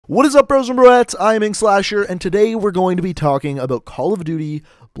What is up, bros and broettes? I'm Inkslasher, and today we're going to be talking about Call of Duty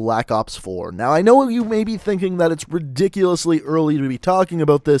Black Ops 4. Now, I know you may be thinking that it's ridiculously early to be talking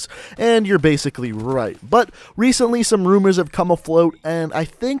about this, and you're basically right. But recently, some rumors have come afloat, and I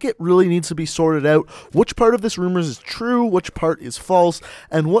think it really needs to be sorted out which part of this rumors is true, which part is false,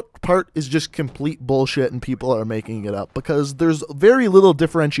 and what part is just complete bullshit and people are making it up, because there's very little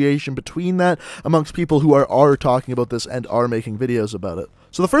differentiation between that amongst people who are talking about this and are making videos about it.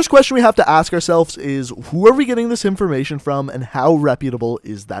 So the first question we have to ask ourselves is, who are we getting this information from and how reputable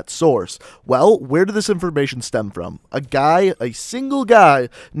is that source? Well, where did this information stem from? A single guy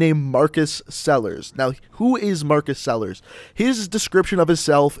named Marcus Sellers. Now, who is Marcus Sellers? His description of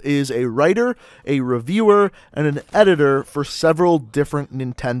himself is a writer, a reviewer, and an editor for several different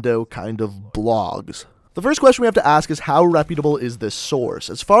Nintendo kind of blogs. The first question we have to ask is, how reputable is this source?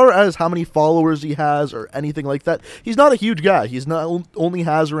 As far as how many followers he has or anything like that, he's not a huge guy. He's not only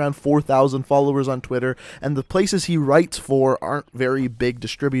has around 4,000 followers on Twitter, and the places he writes for aren't very big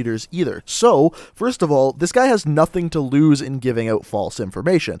distributors either. So, first of all, this guy has nothing to lose in giving out false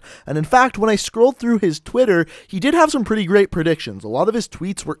information. And in fact, when I scrolled through his Twitter, he did have some pretty great predictions. A lot of his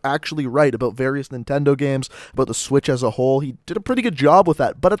tweets were actually right about various Nintendo games, about the Switch as a whole. He did a pretty good job with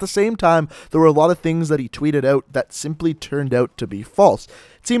that, but at the same time, there were a lot of things that he tweeted out that simply turned out to be false.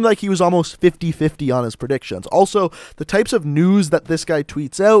 It seemed like he was almost 50-50 on his predictions. Also, the types of news that this guy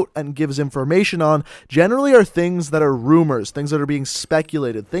tweets out and gives information on generally are things that are rumors, things that are being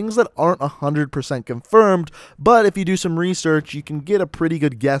speculated, things that aren't 100% confirmed, but if you do some research, you can get a pretty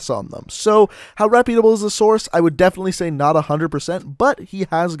good guess on them. So, how reputable is the source? I would definitely say not 100%, but he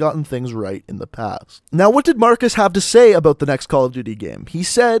has gotten things right in the past. Now, what did Marcus have to say about the next Call of Duty game? He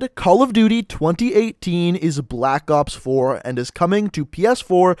said, Call of Duty 2018 is Black Ops 4 and is coming to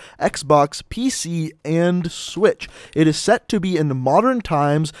PS4, Xbox, PC, and Switch. It is set to be in modern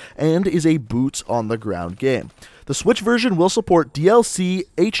times and is a boots-on-the-ground game. The Switch version will support DLC,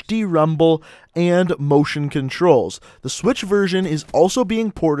 HD Rumble, and motion controls. The Switch version is also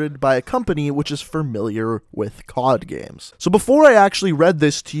being ported by a company which is familiar with COD games. So before I actually read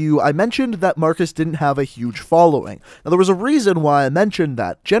this to you, I mentioned that Marcus didn't have a huge following. Now, there was a reason why I mentioned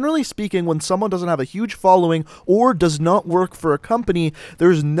that. Generally speaking, when someone doesn't have a huge following or does not work for a company,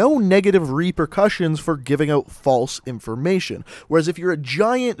 there's no negative repercussions for giving out false information. Whereas if you're a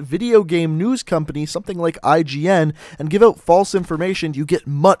giant video game news company, something like IGN, and give out false information, you get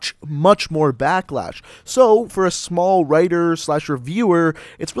much more backlash. So for a small writer / reviewer,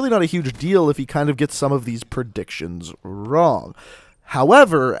 it's really not a huge deal if he kind of gets some of these predictions wrong.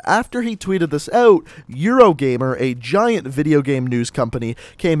 However, after he tweeted this out, Eurogamer, a giant video game news company,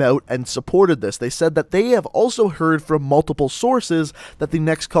 came out and supported this. They said that they have also heard from multiple sources that the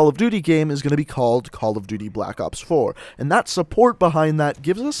next Call of Duty game is going to be called Call of Duty Black Ops 4. And that support behind that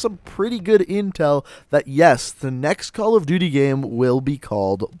gives us some pretty good intel that yes, the next Call of Duty game will be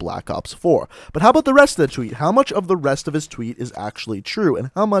called Black Ops 4. But how about the rest of the tweet? How much of the rest of his tweet is actually true?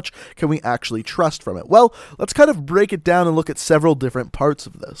 And how much can we actually trust from it? Well, let's kind of break it down and look at several different parts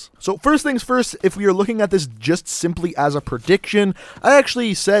of this. So first things first, if we are looking at this just simply as a prediction, I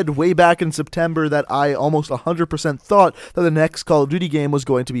actually said way back in September that I almost 100% thought that the next Call of Duty game was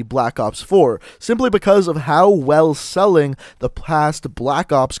going to be Black Ops 4, simply because of how well selling the past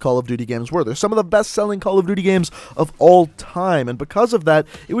Black Ops Call of Duty games were. They're some of the best selling Call of Duty games of all time, and because of that,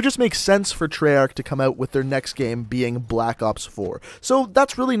 it would just make sense for Treyarch to come out with their next game being Black Ops 4. So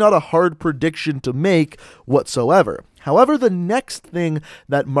that's really not a hard prediction to make whatsoever. However, the next thing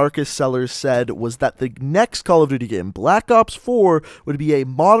that Marcus Sellers said was that the next Call of Duty game, Black Ops 4, would be a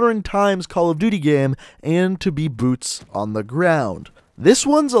modern times Call of Duty game and to be boots on the ground. This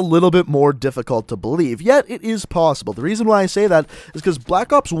one's a little bit more difficult to believe, yet it is possible. The reason why I say that is because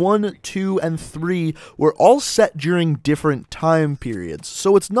Black Ops 1, 2, and 3 were all set during different time periods,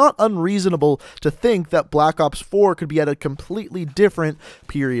 so it's not unreasonable to think that Black Ops 4 could be at a completely different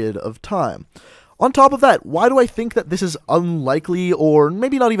period of time. On top of that, why do I think that this is unlikely, or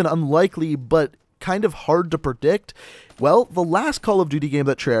maybe not even unlikely, but kind of hard to predict? Well, the last Call of Duty game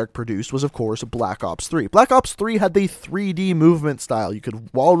that Treyarch produced was, of course, Black Ops 3. Black Ops 3 had the 3D movement style. You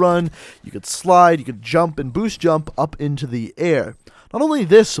could wall run, you could slide, you could jump and boost jump up into the air. Not only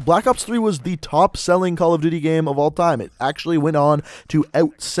this, Black Ops 3 was the top-selling Call of Duty game of all time. It actually went on to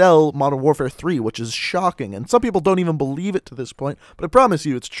outsell Modern Warfare 3, which is shocking, and some people don't even believe it to this point, but I promise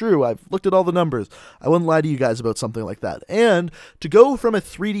you, it's true. I've looked at all the numbers. I wouldn't lie to you guys about something like that. And to go from a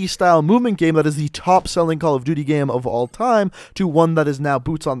 3D-style movement game that is the top-selling Call of Duty game of all time to one that is now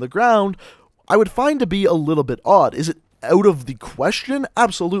boots on the ground, I would find to be a little bit odd. Is it out of the question?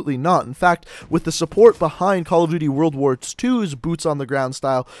 Absolutely not. In fact, with the support behind Call of Duty World War II's boots on the ground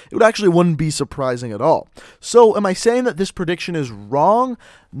style, it wouldn't be surprising at all. So, am I saying that this prediction is wrong?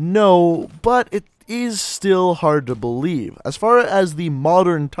 No, but it is still hard to believe. As far as the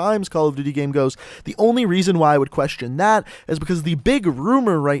modern times Call of Duty game goes, the only reason why I would question that is because the big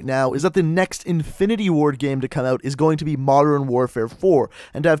rumor right now is that the next Infinity Ward game to come out is going to be Modern Warfare 4,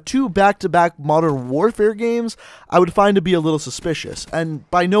 and to have two back-to-back Modern Warfare games, I would find to be a little suspicious. And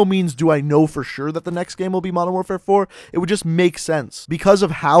by no means do I know for sure that the next game will be Modern Warfare 4, it would just make sense. Because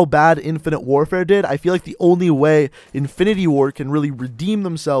of how bad Infinite Warfare did, I feel like the only way Infinity Ward can really redeem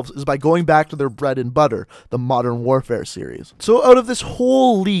themselves is by going back to their bread and butter, the Modern Warfare series. So out of this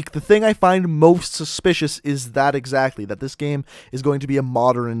whole leak, the thing I find most suspicious is that this game is going to be a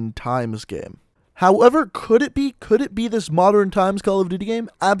Modern Times game. However, could it be this Modern Times Call of Duty game?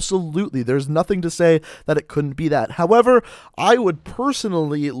 Absolutely. There's nothing to say that it couldn't be that. However, I would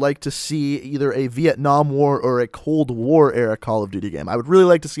personally like to see either a Vietnam War or a Cold War era Call of Duty game. I would really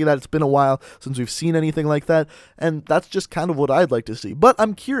like to see that. It's been a while since we've seen anything like that, and that's just kind of what I'd like to see. But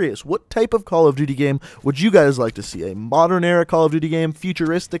I'm curious, what type of Call of Duty game would you guys like to see? A modern era Call of Duty game,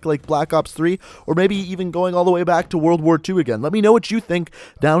 futuristic like Black Ops 3, or maybe even going all the way back to World War II again? Let me know what you think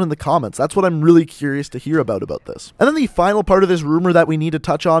down in the comments. That's what I'm really curious to hear about this. And then the final part of this rumor that we need to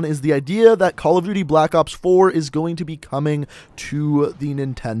touch on is the idea that Call of Duty Black Ops 4 is going to be coming to the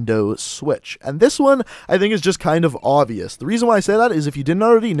Nintendo Switch. And this one, I think, is just kind of obvious. The reason why I say that is if you didn't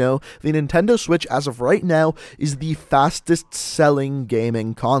already know, the Nintendo Switch, as of right now, is the fastest selling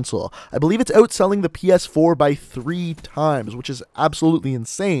gaming console. I believe it's outselling the PS4 by 3 times, which is absolutely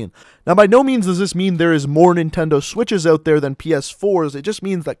insane. Now, by no means does this mean there is more Nintendo Switches out there than PS4s. It just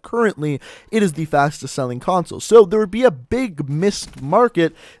means that currently it is the fastest selling console. So there would be a big missed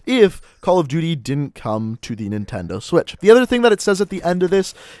market if Call of Duty didn't come to the Nintendo Switch. The other thing that it says at the end of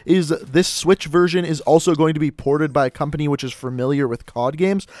this is this Switch version is also going to be ported by a company which is familiar with COD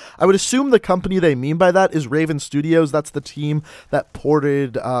games. I would assume the company they mean by that is Raven Studios. That's the team that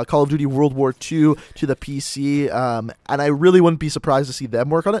ported Call of Duty World War II to the PC, and I really wouldn't be surprised to see them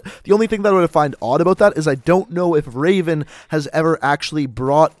work on it. The only thing that I would find odd about that is I don't know if Raven has ever actually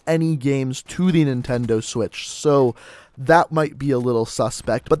brought any games to the Nintendo Switch, so that might be a little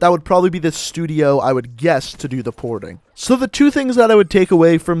suspect, but that would probably be the studio, I would guess, to do the porting. So the two things that I would take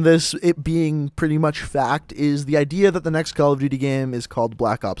away from this, it being pretty much fact, is the idea that the next Call of Duty game is called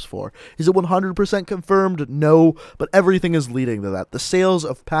Black Ops 4. Is it 100% confirmed? No, but everything is leading to that. The sales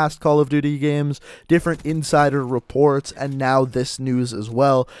of past Call of Duty games, different insider reports, and now this news as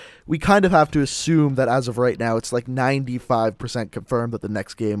well. We kind of have to assume that as of right now, it's like 95% confirmed that the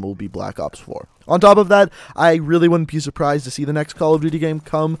next game will be Black Ops 4. On top of that, I really wouldn't be surprised to see the next Call of Duty game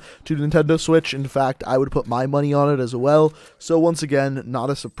come to Nintendo Switch. In fact, I would put my money on it as well. So once again, not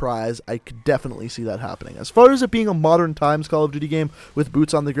a surprise. I could definitely see that happening. As far as it being a modern times Call of Duty game with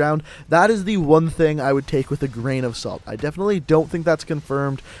boots on the ground, that is the one thing I would take with a grain of salt. I definitely don't think that's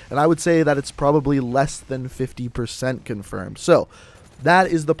confirmed, and I would say that it's probably less than 50% confirmed. So that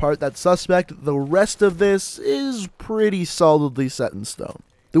is the part that's suspect. The rest of this is pretty solidly set in stone.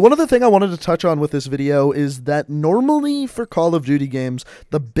 The one other thing I wanted to touch on with this video is that normally for Call of Duty games,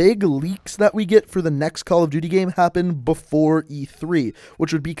 the big leaks that we get for the next Call of Duty game happen before E3,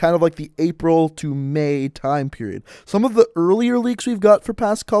 which would be kind of like the April to May time period. Some of the earlier leaks we've got for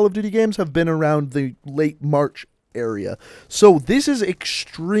past Call of Duty games have been around the late March area. So this is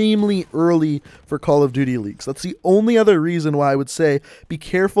extremely early for Call of Duty leaks. That's the only other reason why I would say be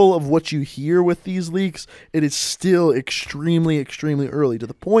careful of what you hear with these leaks. It is still extremely early, to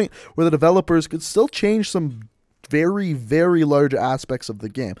the point where the developers could still change some very large aspects of the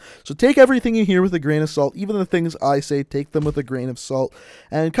game. So take everything you hear with a grain of salt. Even the things I say, take them with a grain of salt,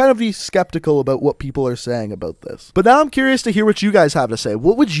 and kind of be skeptical about what people are saying about this. But now I'm curious to hear what you guys have to say.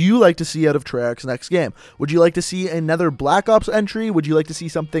 What would you like to see out of Treyarch's next game? Would you like to see another Black Ops entry? Would you like to see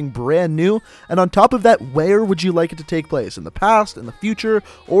something brand new? And on top of that, where would you like it to take place? In the past, in the future,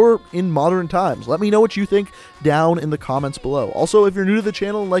 or in modern times? Let me know what you think down in the comments below. Also, if you're new to the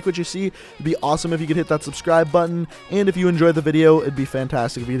channel and like what you see, it'd be awesome if you could hit that subscribe button. And if you enjoyed the video, it'd be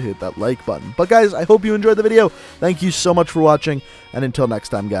fantastic if you could hit that like button. But guys, I hope you enjoyed the video. Thank you so much for watching. And until next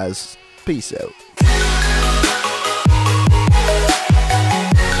time, guys, peace out.